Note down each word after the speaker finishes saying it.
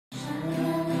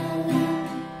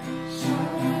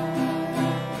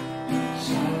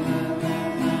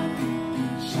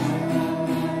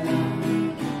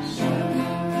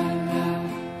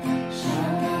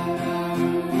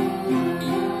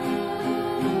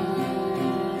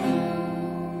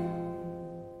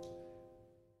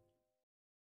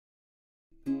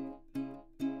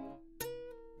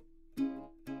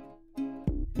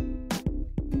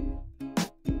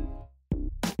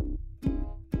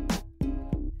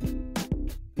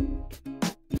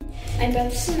My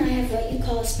brothers and I have what you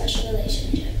call a special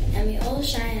relationship, and we all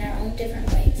shine in our own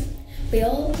different ways. We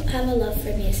all have a love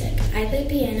for music. I play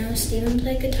piano, Stephen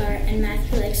played guitar, and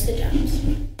Matthew likes the drums.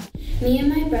 Me and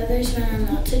my brothers went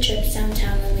on lots of trips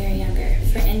downtown when we were younger.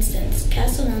 For instance,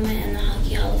 Casa Loma and the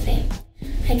Hockey Hall of Fame.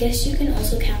 I guess you can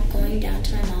also count going down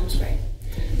to my mom's work.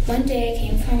 One day I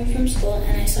came home from school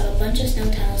and I saw a bunch of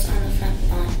snow tunnels on the front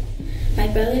lawn. My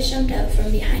brothers jumped out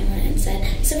from behind one and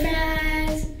said,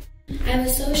 "Surprise!" I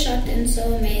was so shocked and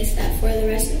so amazed that for the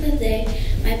rest of the day,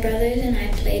 my brothers and I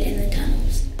played in the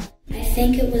tunnels. I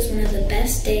think it was one of the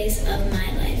best days of my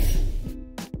life.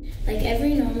 Like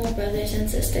every normal brothers and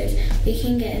sisters, we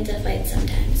can get into fights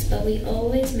sometimes, but we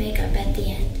always make up at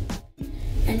the end.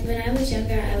 And when I was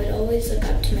younger, I would always look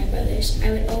up to my brothers.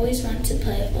 I would always want to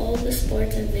play all the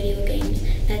sports and video games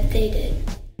that they did.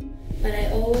 But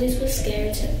I always was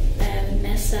scared that I would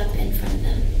mess up in front of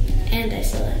them. And I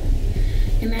still am.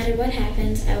 No matter what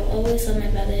happens, I will always love my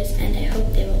brothers, and I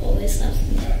hope they will always love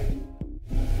me.